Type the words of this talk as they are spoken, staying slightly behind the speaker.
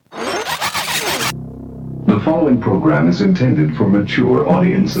The following program is intended for mature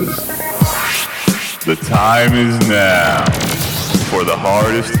audiences. The time is now for the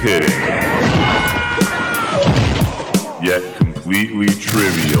hardest hitting, yet completely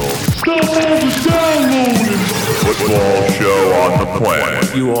trivial football show on the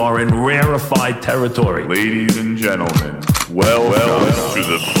planet. You are in rarefied territory. Ladies and gentlemen, welcome to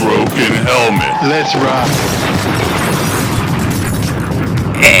the Broken Helmet. Let's rock.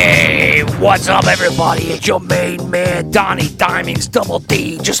 Hey, what's up, everybody? It's your main man, Donny Diamonds, Double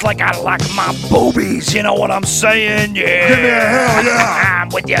D, just like I like my boobies. You know what I'm saying? Yeah. Give me a hell yeah. I'm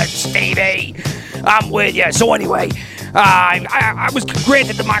with you, Stevie. I'm with you. So anyway, I was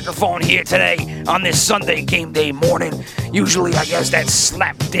granted the microphone here today on this Sunday game day morning. Usually, I guess that's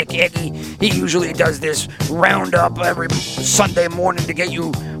Slapdick Eggy. He usually does this roundup every Sunday morning to get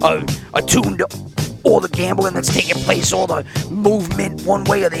you attuned to all the gambling that's taking place, all the movement one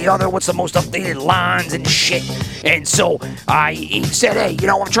way or the other, what's the most updated lines and shit. And so he said, hey, you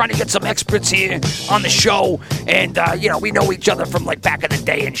know, I'm trying to get some experts here on the show, and you know, we know each other from like back in the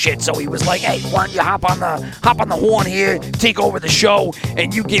day and shit. So he was like, hey, why don't you hop on the horn here, take over the show,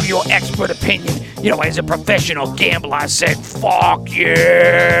 and you give your expert opinion, you know, as a professional gambler. I said, fuck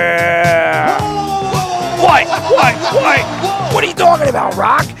yeah. What are you talking about,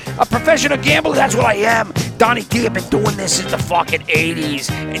 Rock? A professional gambler, that's what I am. Donny D, I've been doing this since the fucking 80s.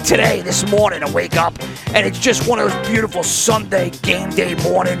 And today, this morning, I wake up, and it's just one of those beautiful Sunday game day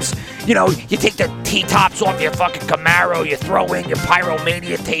mornings. You know, you take the T-tops off your fucking Camaro, you throw in your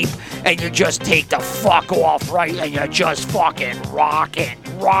Pyromania tape, and you just take the fuck off, right? And you're just fucking rocking,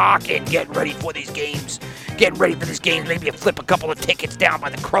 getting ready for these games. Getting ready for this game. Maybe you flip a couple of tickets down by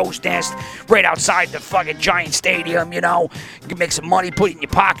the Crow's Nest right outside the fucking Giant Stadium, you know. You can make some money, put it in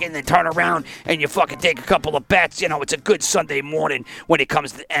your pocket, and then turn around and you fucking take a couple of bets. You know, it's a good Sunday morning when it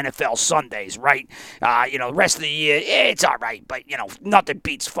comes to NFL Sundays, right? You know, the rest of the year, it's all right, but, you know, nothing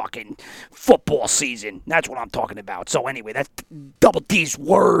beats fucking football season. That's what I'm talking about. So anyway, that's Double D's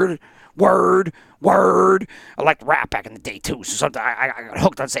word. I liked rap back in the day, too. So sometimes I got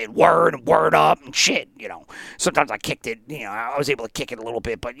hooked on saying word and word up and shit, you know. Sometimes I kicked it, you know, I was able to kick it a little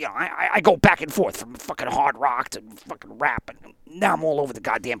bit. But, you know, I go back and forth from fucking hard rock to fucking rap. And now I'm all over the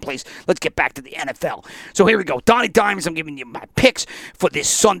goddamn place. Let's get back to the NFL. So here we go. Donny Diamonds, I'm giving you my picks for this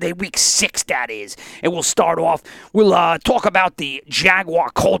Sunday, week 6, that is. And we'll start off. We'll talk about the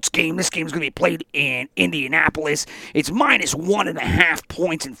Jaguar-Colts game. This game is going to be played in Indianapolis. It's minus 1.5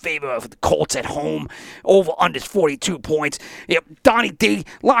 points in favor of the Colts at home. Over under 42 points. Yep, Donny D,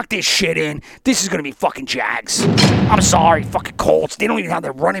 lock this shit in. This is going to be fucking Jags. I'm sorry, fucking Colts. They don't even have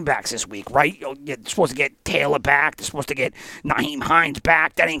their running backs this week, right? You're supposed to get Taylor back. They're supposed to get Nyheim Hines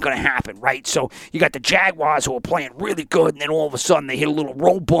back. That ain't going to happen, right? So you got the Jaguars who are playing really good, and then all of a sudden they hit a little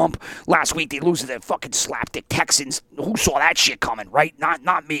road bump. Last week they lose to the fucking slapdick Texans. Who saw that shit coming, right?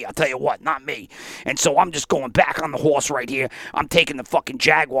 Not me. I'll tell you what, not me. And so I'm just going back on the horse right here. I'm taking the fucking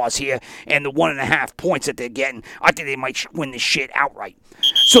Jaguars here, and the 1.5 points that they're getting, I think they might win this shit outright.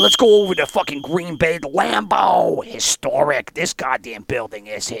 So let's go over to fucking Green Bay, the Lambeau. Historic. This goddamn building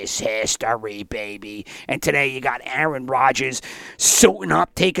is his history, baby. And today you got Aaron Rodgers suiting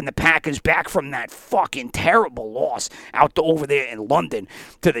up, taking the Packers back from that fucking terrible loss out to over there in London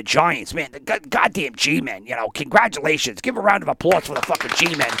to the Giants. Man, the goddamn G-Men, you know, congratulations. Give a round of applause for the fucking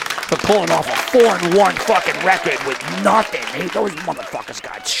G-Men for pulling off a 4-1 fucking record with nothing. Hey, those motherfuckers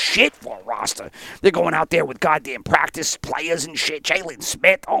got shit for a roster. They're going out there with goddamn practice players and shit. Jalen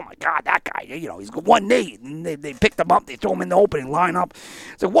Smith, oh my God, that guy, you know, he's got one knee. And they picked him up, they threw him in the opening lineup.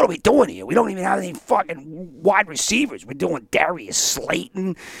 So what are we doing here? We don't even have any fucking wide receivers. We're doing Darius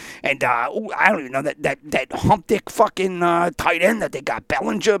Slayton and I don't even know that hump dick fucking tight end that they got,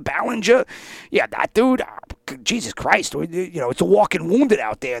 Ballinger. Yeah, that dude. Jesus Christ, you know, it's a walking wounded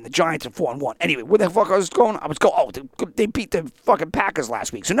out there, and the Giants are 4-1. Anyway, where the fuck I was going? They beat the fucking Packers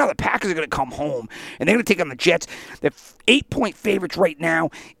last week. So now the Packers are going to come home, and they're going to take on the Jets. They're 8-point favorites right now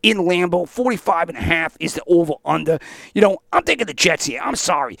in Lambeau. 45.5 is the over-under. You know, I'm taking the Jets here. I'm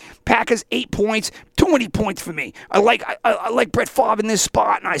sorry. Packers, 8 points. Too many points for me. I like Brett Favre in this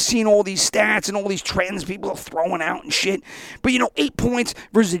spot, and I've seen all these stats and all these trends people are throwing out and shit. But, you know, 8 points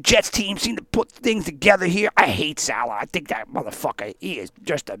versus the Jets team seem to put things together here. I hate Salah. I think that motherfucker, he is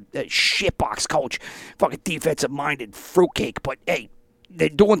just a shitbox coach. Fucking defensive-minded fruitcake. But, hey, they're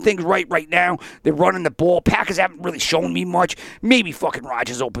doing things right now. They're running the ball. Packers haven't really shown me much. Maybe fucking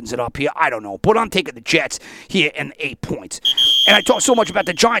Rodgers opens it up here. I don't know. But I'm taking the Jets here and 8 points. And I talk so much about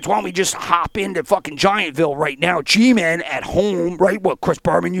the Giants. Why don't we just hop into fucking Giantville right now? G-Man at home, right? What Chris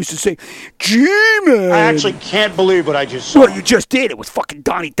Berman used to say. G-Man. I actually can't believe what I just saw. Well, you just did. It was fucking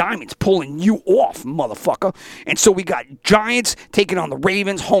Donny Diamonds pulling you off, motherfucker. And so we got Giants taking on the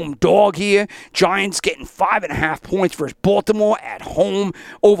Ravens, home dog here. Giants getting 5.5 points versus Baltimore at home.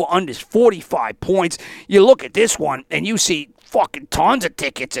 Over under 45 points. You look at this one and you see fucking tons of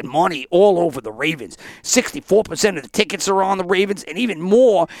tickets and money all over the Ravens. 64% of the tickets are on the Ravens, and even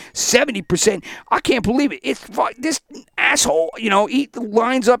more, 70%. I can't believe it. It's this asshole, he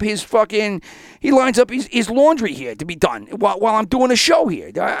lines up his laundry here to be done while I'm doing a show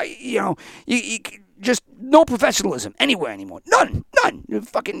here. Just no professionalism anywhere anymore. None.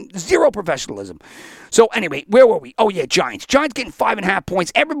 Fucking zero professionalism. So anyway, where were we? Oh yeah, Giants. Giants getting 5.5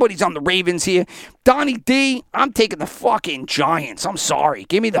 points. Everybody's on the Ravens here. Donny D, I'm taking the fucking Giants. I'm sorry.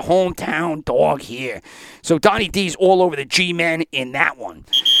 Give me the hometown dog here. So Donny D's all over the G-Men in that one.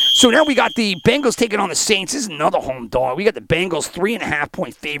 So now we got the Bengals taking on the Saints. This is another home dog. We got the Bengals 3.5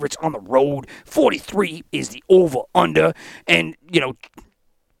 point favorites on the road. 43 is the over-under. And,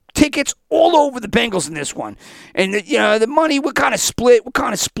 tickets all over the Bengals in this one. And, the money, we're kind of split,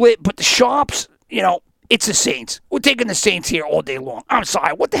 but the sharps, it's the Saints. We're taking the Saints here all day long. I'm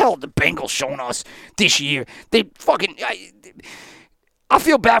sorry. What the hell have the Bengals shown us this year? They fucking... I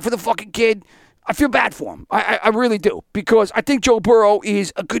feel bad for the fucking kid. I feel bad for him. I really do. Because I think Joe Burrow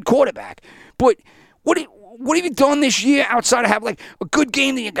is a good quarterback. But what have you done this year outside of having a good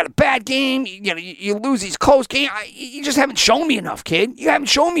game, then you got a bad game, you lose these close games? You just haven't shown me enough, kid. You haven't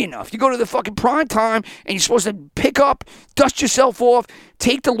shown me enough. You go to the fucking prime time, and you're supposed to pick up, dust yourself off,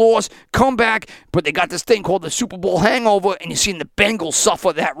 take the loss, come back, but they got this thing called the Super Bowl hangover, and you're seeing the Bengals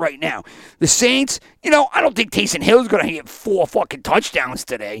suffer that right now. The Saints, I don't think Taysom Hill's going to hit 4 fucking touchdowns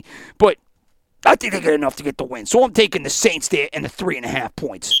today, but I think they get enough to get the win. So I'm taking the Saints there and the 3.5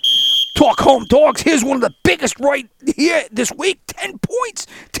 points. Talk home dogs. Here's one of the biggest right here this week. 10 points.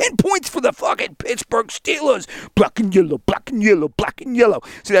 10 points for the fucking Pittsburgh Steelers. Black and yellow, black and yellow, black and yellow.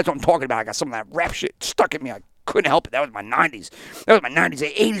 See, that's what I'm talking about. I got some of that rap shit stuck in me. I couldn't help it. That was my 90s. The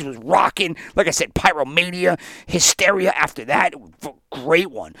 80s was rocking. Like I said, Pyromania, Hysteria after that. It was a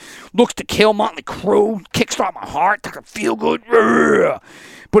great one. Looks to Kill, Motley Crue, Kickstart My Heart, Took a Feel Good.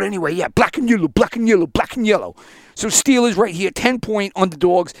 But anyway, yeah, black and yellow, black and yellow, black and yellow. So Steelers right here, 10-point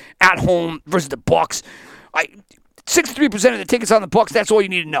underdogs at home versus the Bucks. 63% of the tickets on the Bucks. That's all you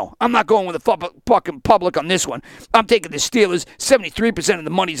need to know. I'm not going with the fucking public on this one. I'm taking the Steelers. 73% of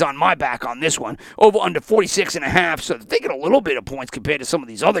the money's on my back on this one. Over under 46.5. So they get a little bit of points compared to some of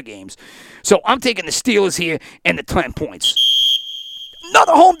these other games. So I'm taking the Steelers here and the 10 points.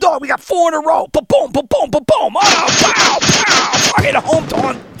 Another home dog. We got 4 in a row. Ba-boom, ba-boom, ba-boom. Oh, pow, pow. Fucking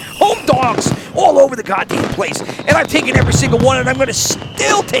home dogs all over the goddamn place. And I've taken every single one, and I'm going to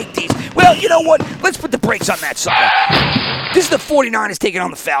still take these. Well, you know what? Let's put the brakes on that sucker. This is the 49ers taking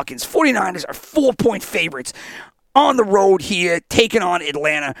on the Falcons. 49ers are 4-point favorites on the road here, taking on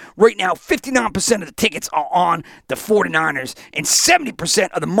Atlanta. Right now, 59% of the tickets are on the 49ers, and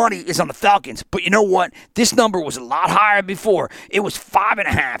 70% of the money is on the Falcons. But you know what? This number was a lot higher before. It was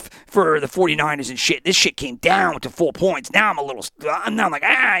 5.5 for the 49ers and shit. This shit came down to 4 points. Now I'm like,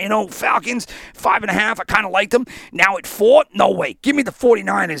 Falcons, 5.5. I kind of liked them. Now at 4, no way. Give me the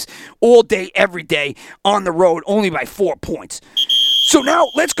 49ers all day, every day, on the road, only by 4 points. So now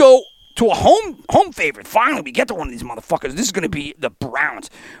let's go to a home favorite. Finally, we get to one of these motherfuckers. This is going to be the Browns.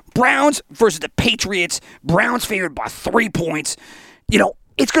 Browns versus the Patriots. Browns favored by 3 points.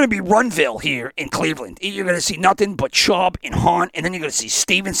 It's going to be Runville here in Cleveland. You're going to see nothing but Chubb and Hunt, and then you're going to see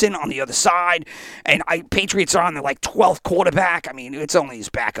Stevenson on the other side. And Patriots are on their 12th quarterback. I mean, it's only his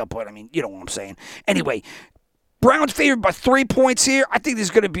backup, but you know what I'm saying. Anyway, Browns favored by 3 points here. I think this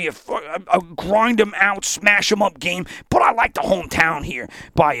is going to be a grind them out, smash them up game. But I like the home team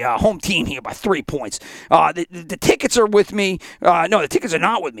here by 3 points. The tickets are with me. No, the tickets are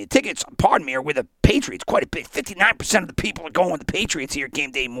not with me. The tickets, are with the Patriots quite a bit. 59% of the people are going with the Patriots here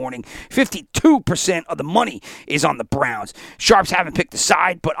game day morning. 52% of the money is on the Browns. Sharps haven't picked a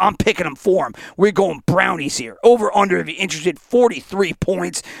side, but I'm picking them for them. We're going Brownies here. Over, under, if you're interested, 43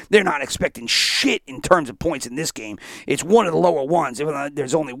 points. They're not expecting shit in terms of points in this game. It's one of the lower ones.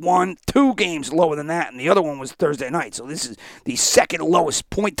 There's only 2 games lower than that, and the other one was Thursday night. So this is the second lowest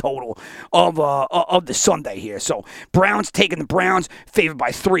point total of the Sunday here. So Browns taking the Browns, favored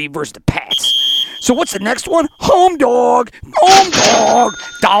by 3 versus the Pats. So what's the next one? Home dog.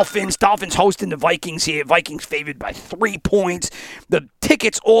 Dolphins hosting the Vikings here. Vikings favored by 3 points. The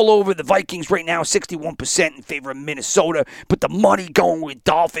tickets all over the Vikings right now, 61% in favor of Minnesota, but the money going with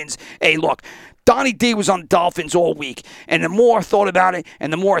Dolphins. Hey, look, Donny D was on Dolphins all week, and the more I thought about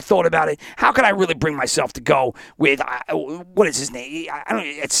it, how can I really bring myself to go with, what is his name? I don't know,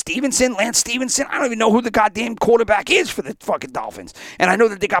 it's Stevenson, Lance Stevenson? I don't even know who the goddamn quarterback is for the fucking Dolphins. And I know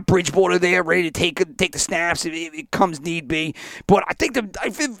that they got Bridgewater there ready to take the snaps if it comes need be. But I think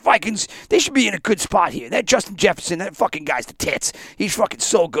the Vikings, they should be in a good spot here. That Justin Jefferson, that fucking guy's the tits. He's fucking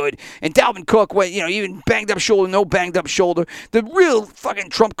so good. And Dalvin Cook, even banged up shoulder, no banged up shoulder. The real fucking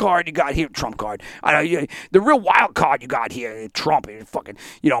trump card you got here, the real wild card you got here, Trump. Fucking,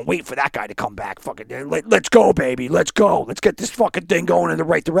 wait for that guy to come back. Fucking, let's go, baby. Let's go. Let's get this fucking thing going in the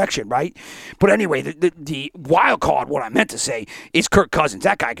right direction, right? But anyway, the wild card, what I meant to say, is Kirk Cousins.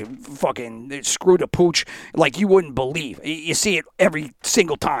 That guy can fucking screw the pooch like you wouldn't believe. You see it every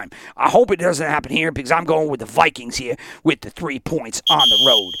single time. I hope it doesn't happen here because I'm going with the Vikings here with the 3 points on the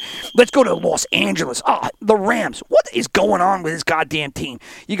road. Let's go to Los Angeles. The Rams. What is going on with this goddamn team?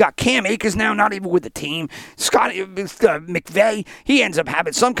 You got Cam Akers now, not even with the team. Scotty McVay, he ends up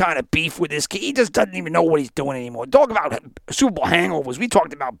having some kind of beef with this kid. He just doesn't even know what he's doing anymore. Talk about Super Bowl hangovers. We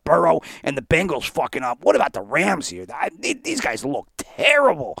talked about Burrow and the Bengals fucking up. What about the Rams here? These guys look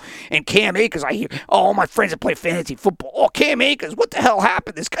terrible. And Cam Akers, I hear, all my friends that play fantasy football. Oh, Cam Akers, what the hell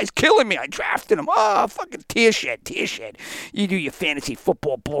happened? This guy's killing me. I drafted him. Oh, fucking tear shed. You do your fantasy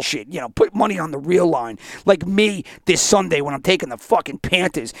football bullshit. Put money on the real line. Like me this Sunday when I'm taking the fucking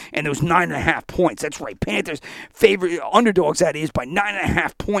Panthers and those 9.5 points. That's right. Panthers favorite underdogs, that is, by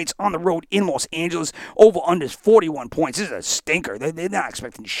 9.5 points on the road in Los Angeles. Over unders 41 points. This is a stinker. They're not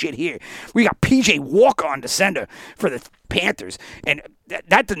expecting shit here. We got PJ Walker on the center for the Panthers, and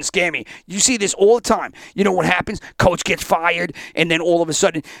that doesn't scare me. You see this all the time. You know what happens? Coach gets fired, and then all of a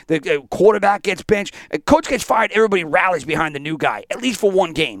sudden the quarterback gets benched. Coach gets fired, everybody rallies behind the new guy, at least for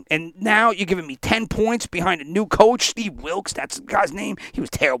one game. And now you're giving me 10 points behind a new coach, Steve Wilkes, that's the guy's name. He was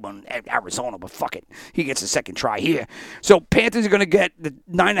terrible in Arizona, but fuck it. He gets a second try here. So Panthers are going to get the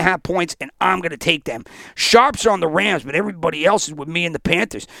 9.5 points, and I'm going to take them. Sharps are on the Rams, but everybody else is with me and the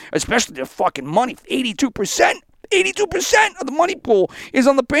Panthers, especially their fucking money. 82%. 82% of the money pool is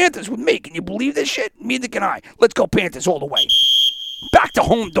on the Panthers with me. Can you believe this shit? Neither can I. Let's go Panthers all the way. Back to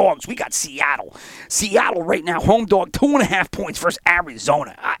home dogs. We got Seattle. Seattle right now, home dog, 2.5 points versus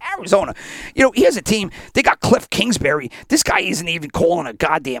Arizona. Arizona, here's a team. They got Cliff Kingsbury. This guy isn't even calling a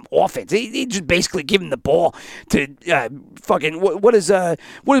goddamn offense. He just basically giving the ball to what is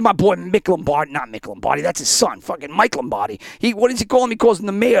my boy Mick Lombardi? Not Mick Lombardi. That's his son. Fucking Mike Lombardi. What does he call him? He calls him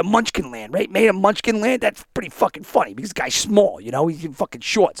the Mayor of Munchkinland, right? Mayor of Munchkinland. That's pretty fucking funny because the guy's small. He's fucking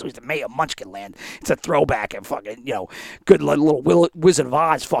short, so he's the Mayor of Munchkinland. It's a throwback and fucking good little Wizard of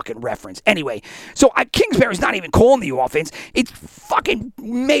Oz fucking reference. Anyway, so Kingsbury's not even calling the offense. It's fucking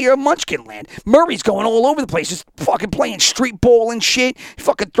Mayor Munchkinland. Murray's going all over the place, just fucking playing street ball and shit,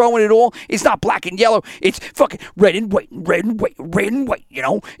 fucking throwing it all. It's not black and yellow. It's fucking red and white.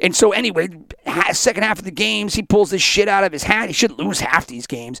 And so anyway, second half of the games, he pulls this shit out of his hat. He should lose half these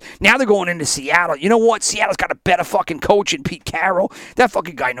games. Now they're going into Seattle. You know what? Seattle's got a better fucking coach than Pete Carroll. That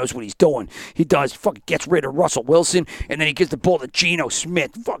fucking guy knows what he's doing. He does. Fucking gets rid of Russell Wilson, and then he gives the ball to Geno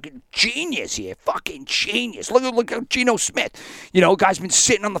Smith. Fucking genius here. Fucking genius. Look at Geno Smith. Guy's been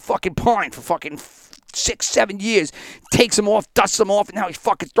sitting on the fucking pine for fucking 6-7 years. Takes him off, dusts him off, and now he's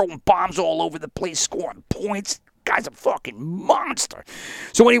fucking throwing bombs all over the place, scoring points. Guy's a fucking monster.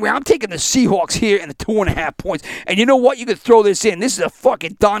 So anyway, I'm taking the Seahawks here and the 2.5 points. And you know what? You could throw this in. This is a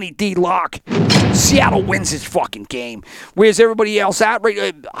fucking Donny D lock. Seattle wins this fucking game. Where's everybody else at?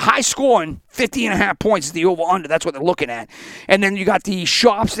 Right, high scoring, 50.5 points is the over-under. That's what they're looking at. And then you got the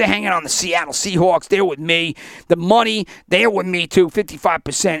Sharps. They're hanging on the Seattle Seahawks. They're with me. The money, they're with me too,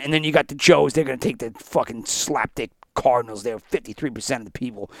 55%. And then you got the Joes. They're going to take the fucking slapdick Cardinals. They're 53% of the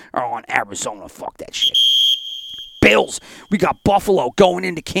people are on Arizona. Fuck that shit. Bills. We got Buffalo going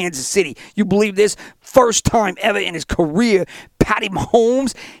into Kansas City. You believe this? First time ever in his career, Patty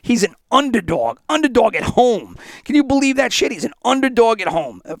Mahomes, he's an underdog at home. Can you believe that shit? He's an underdog at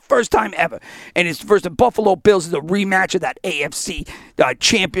home. First time ever. And it's versus the Buffalo Bills is a rematch of that AFC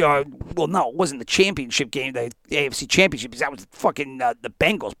champion. Well, no, it wasn't the championship game, the AFC championship, because that was fucking the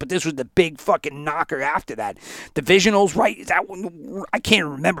Bengals. But this was the big fucking knocker after that. Divisionals, right? Is that one? I can't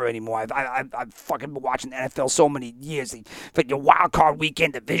remember anymore. I've fucking been watching the NFL so many years. The wild card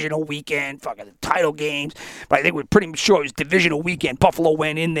weekend, divisional weekend, fucking the title games. But I think we're pretty sure it was divisional weekend. Buffalo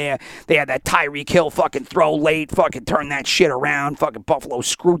went in there. They had that Tyreek Hill fucking throw late, fucking turned that shit around. Fucking Buffalo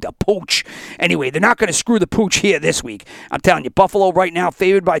screwed the pooch. Anyway, they're not going to screw the pooch here this week. I'm telling you, Buffalo right now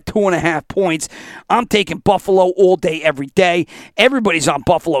favored by 2.5 points. I'm taking Buffalo all day, every day. Everybody's on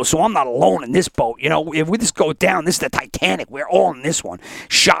Buffalo, so I'm not alone in this boat. You know, if we just go down, this is the Titanic. We're all in this one.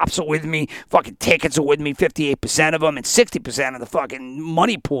 Shops are with me. Fucking tickets are with me, 58% of them, and 60% of the fucking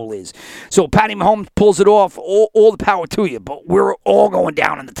money pool is. So Patty Mahomes pulls it off, all the power to you, but we're all going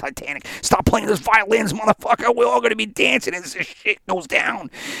down in the Titanic. Stop playing those violins, motherfucker. We're all going to be dancing as this shit goes down.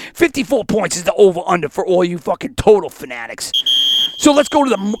 54 points is the over-under for all you fucking total fanatics. So let's go to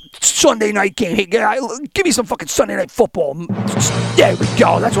the Sunday night game. Hey, give me some fucking Sunday night football. There we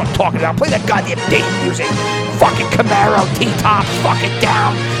go. That's what I'm talking about. Play that goddamn dance music. Fucking Camaro, T-tops, fucking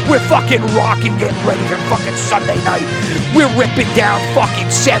down. We're fucking rocking, getting ready for fucking Sunday night. We're ripping down fucking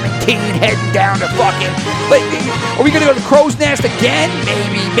 17, heading down to fucking... Are we going to go to the Crow's Nest again?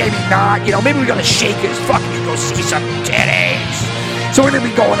 Maybe, maybe not. You know, maybe we're going to Shakers. Fucking go see some titties. So we're going to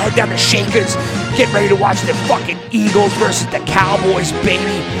be going down to Shakers, getting ready to watch the fucking Eagles versus the Cowboys,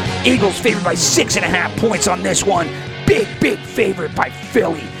 baby. Eagles favored by 6.5 points on this one. Big, big favorite by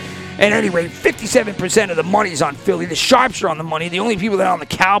Philly. And anyway, 57% of the money's on Philly. The sharps are on the money. The only people that are on the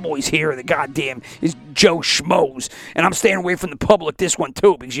Cowboys here are the goddamn is Joe Schmoes. And I'm staying away from the public this one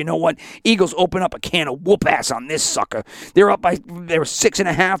too, because you know what? Eagles open up a can of whoop ass on this sucker. They're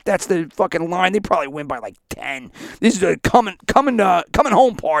 6.5. That's the fucking line. They probably win by like 10. This is a coming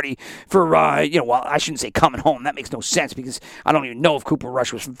home party for well, I shouldn't say coming home. That makes no sense because I don't even know if Cooper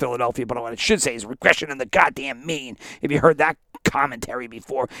Rush was from Philadelphia. But what I should say is regression in the goddamn mean. If you heard that commentary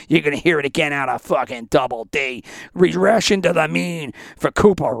before, you're gonna hear it again out of fucking Double D. Regression to the mean for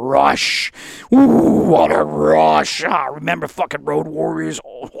Cooper Rush. Ooh, what a rush. Remember fucking Road Warriors,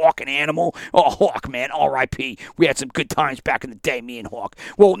 Hawk and Animal? Oh, Hawk, man, R.I.P. We had some good times back in the day, me and Hawk.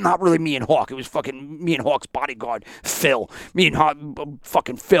 Well, not really me and Hawk. It was fucking me and Hawk's bodyguard, Phil. Me and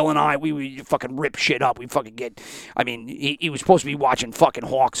fucking Phil and I, we fucking rip shit up. We fucking he was supposed to be watching fucking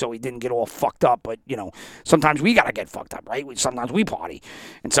Hawk so he didn't get all fucked up, but, you know, sometimes we gotta get fucked up, right? Sometimes we party.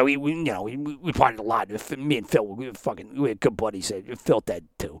 And so we partied a lot. Me and Phil, we had good buddies. Phil dead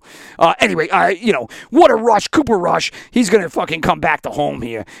too. Anyway, what a rush. Cooper Rush, he's going to fucking come back to home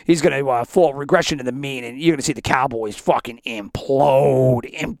here. He's going to fall regression to the mean, and you're going to see the Cowboys fucking implode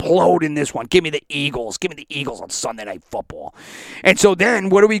in this one. Give me the Eagles. Give me the Eagles on Sunday Night Football. And so then,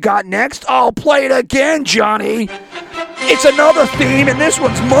 what do we got next? I'll play it again, Johnny. It's another theme, and this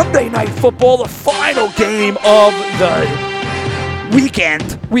one's Monday Night Football, the final game of the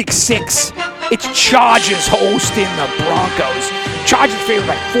weekend, week 6. It's Chargers hosting the Broncos. Chargers favored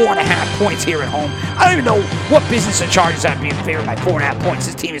by 4.5 points here at home. I don't even know what business the Chargers have being favored by 4.5 points.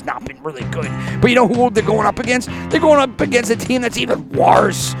 This team has not been really good. But you know who they're going up against? They're going up against a team that's even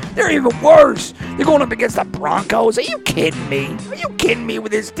worse. They're even worse. They're going up against the Broncos. Are you kidding me? Are you kidding me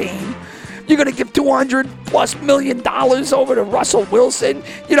with this team? You're going to give $200+ million over to Russell Wilson?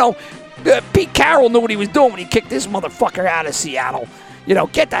 You know, Pete Carroll knew what he was doing when he kicked this motherfucker out of Seattle. You know,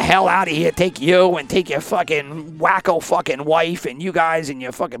 get the hell out of here. Take you and take your fucking wacko fucking wife and you guys and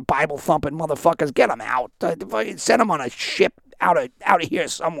your fucking Bible thumping motherfuckers. Get them out. Send them on a ship out of here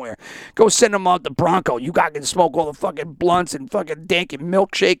somewhere. Go send them out the Bronco. You guys can smoke all the fucking blunts and fucking dank and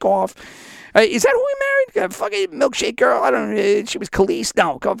milkshake off. Is that who he married? Fucking Milkshake Girl? I don't know. She was Khalees?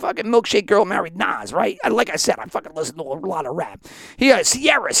 No. Fucking Milkshake Girl married Nas, right? Like I said, I fucking listen to a lot of rap.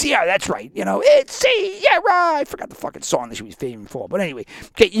 Sierra, that's right. You know, it's Sierra. I forgot the fucking song that she was famous for. But anyway,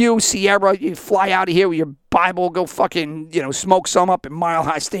 get you, Sierra, you fly out of here with your Bible, go fucking, smoke some up in Mile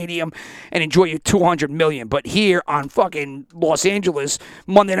High Stadium and enjoy your $200 million. But here on fucking Los Angeles,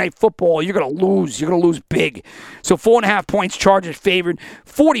 Monday Night Football, you're going to lose. You're going to lose big. So 4.5 points, Chargers favored.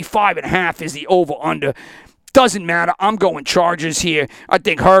 45.5 is the over-under. Doesn't matter. I'm going Chargers here. I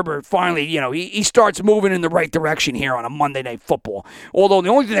think Herbert finally, he starts moving in the right direction here on a Monday Night Football. Although the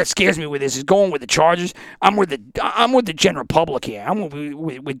only thing that scares me with this is going with the Chargers. I'm with the general public here. I'm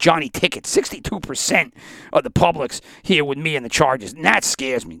with Johnny Ticket. 62% of the public's here with me and the Chargers, and that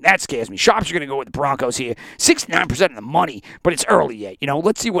scares me. Shops are going to go with the Broncos here. 69% of the money, but it's early yet.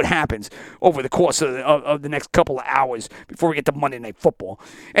 Let's see what happens over the course of the next couple of hours before we get to Monday Night Football.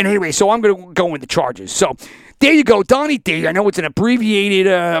 And anyway, so I'm going to go with the Chargers. So there you go, Donny D. I know it's an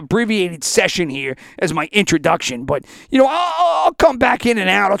abbreviated session here as my introduction, but, you know, I'll come back in and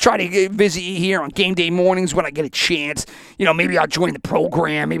out. I'll try to visit you here on game day mornings when I get a chance. You know, maybe I'll join the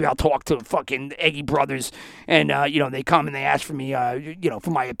program. Maybe I'll talk to fucking Eggy brothers, and, you know, they come and they ask for me, you know,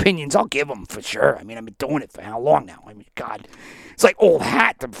 for my opinions. I'll give them for sure. I mean, I've been doing it for how long now? I mean, God. It's like old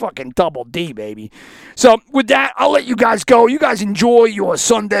hat to fucking Double D, baby. So with that, I'll let you guys go. You guys enjoy your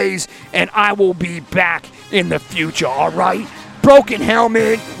Sundays, and I will be back in the future, all right? Broken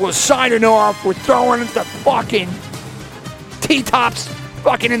Helmet, we're signing off. We're throwing the fucking T-tops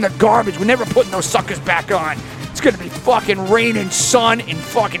fucking in the garbage. We're never putting those suckers back on. It's going to be fucking rain and sun and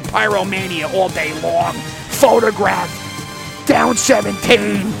fucking pyromania all day long. Photograph, Down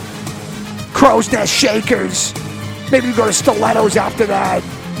 17, Crow's Nest Shakers. Maybe we go to Stilettos after that.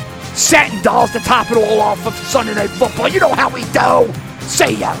 Satin Dolls to top it all off of Sunday Night Football. You know how we do.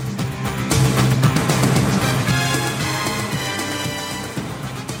 See ya.